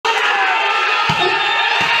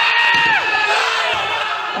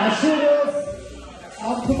Аширос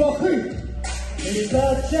Ахволинг.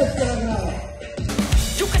 56 килограмм.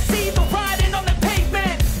 You can see the riding on the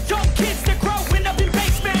pavement. Young kids, they're growing up in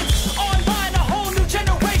basements. Online, a whole new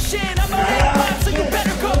generation. I'm a man, so you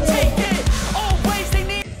better go take it. Always they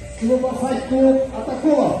need. Клуба Хайков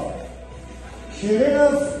атакова.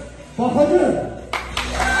 Через Ахволинг.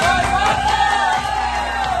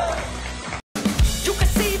 You can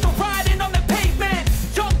see the riding on the pavement.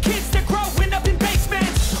 Young kids, they're growing up in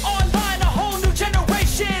basements. Online, a whole new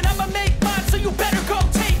generation. I'ma make mine, so you better go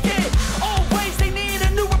take it. Always they need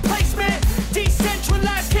a new replacement.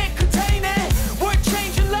 Decentralized, can't contain it. We're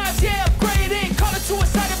changing lives, yeah, upgrading. Call it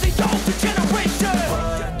suicide of the older generation.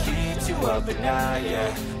 What keeps you up at night, yeah?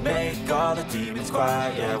 Make all the demons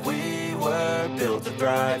quiet, yeah. We were built to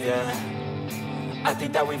thrive, yeah. I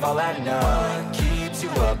think that we've all had enough. What keeps you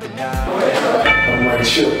up at night? I'm like,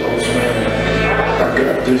 shit, boss man, I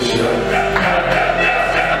got this shit.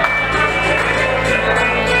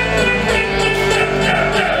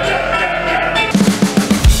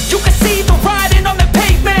 You can see the riding on the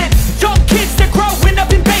pavement. Young kids, they're growing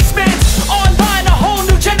up in basements. Online, a whole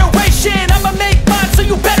new generation. I'ma make mine, so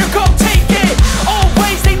you better go take it.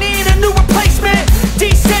 Always they need a new replacement.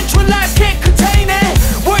 Decentralized, can't contain it.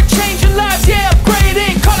 We're changing lives, yeah,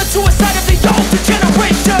 upgrading. Call it suicide of the older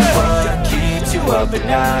generation. What keeps you up at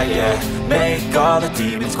night, yeah? Make all the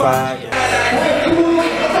demons quiet, yeah.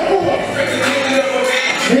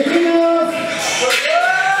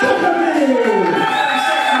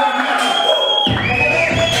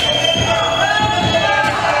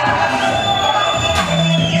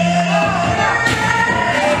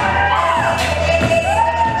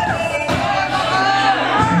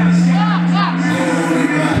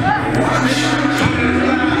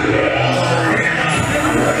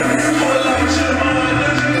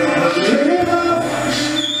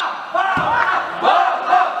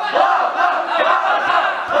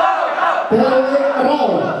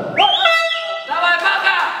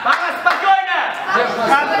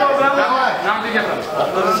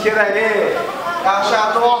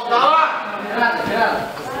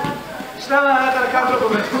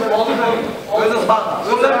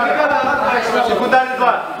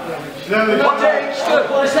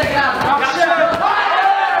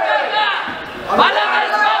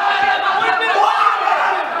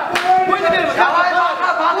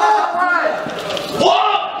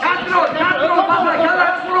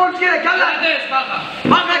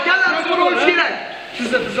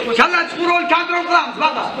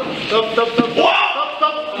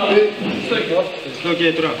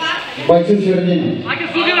 Бойцы Свердини.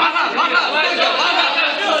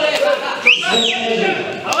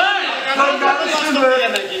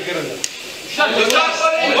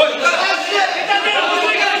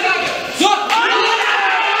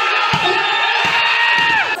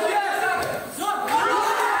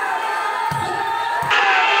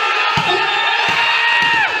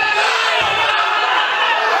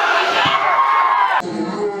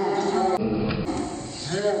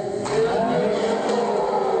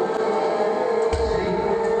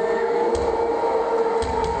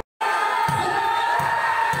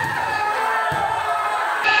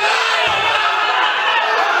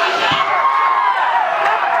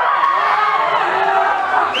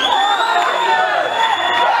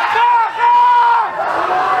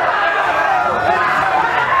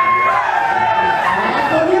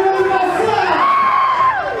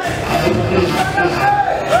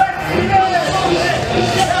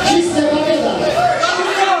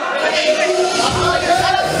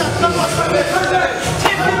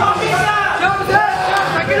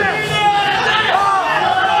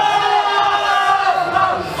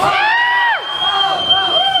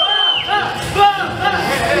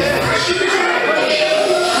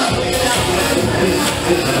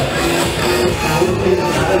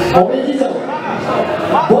 Победитель.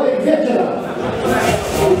 Бой вечера.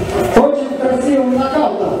 Очень красивым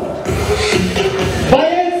нокаутом.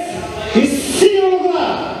 Боец из синего угла.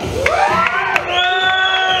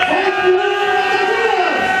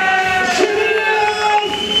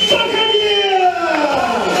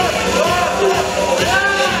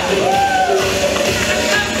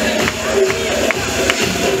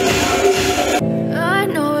 I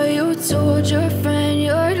know you told your friend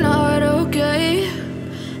you're not okay.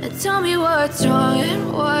 And tell me what's wrong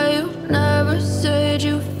and why you never said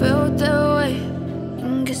you felt that way.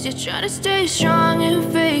 Guess you're trying to stay strong and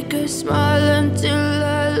fake a smile until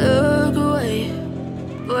I look away.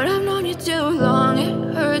 But I've known you too long,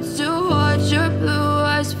 it hurts to watch your blue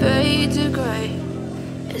eyes fade to gray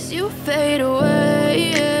as you fade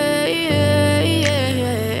away.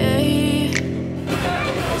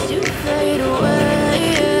 As you fade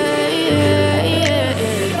away.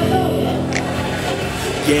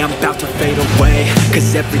 yeah, I'm about to fade away.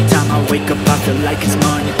 Cause every time I wake up I feel like it's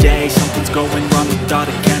Monday. Something's going wrong with all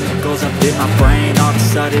the chemicals up in my brain. All of a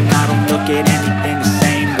sudden I don't look at anything the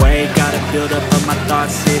same way. Gotta build up of my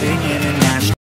thoughts sitting in an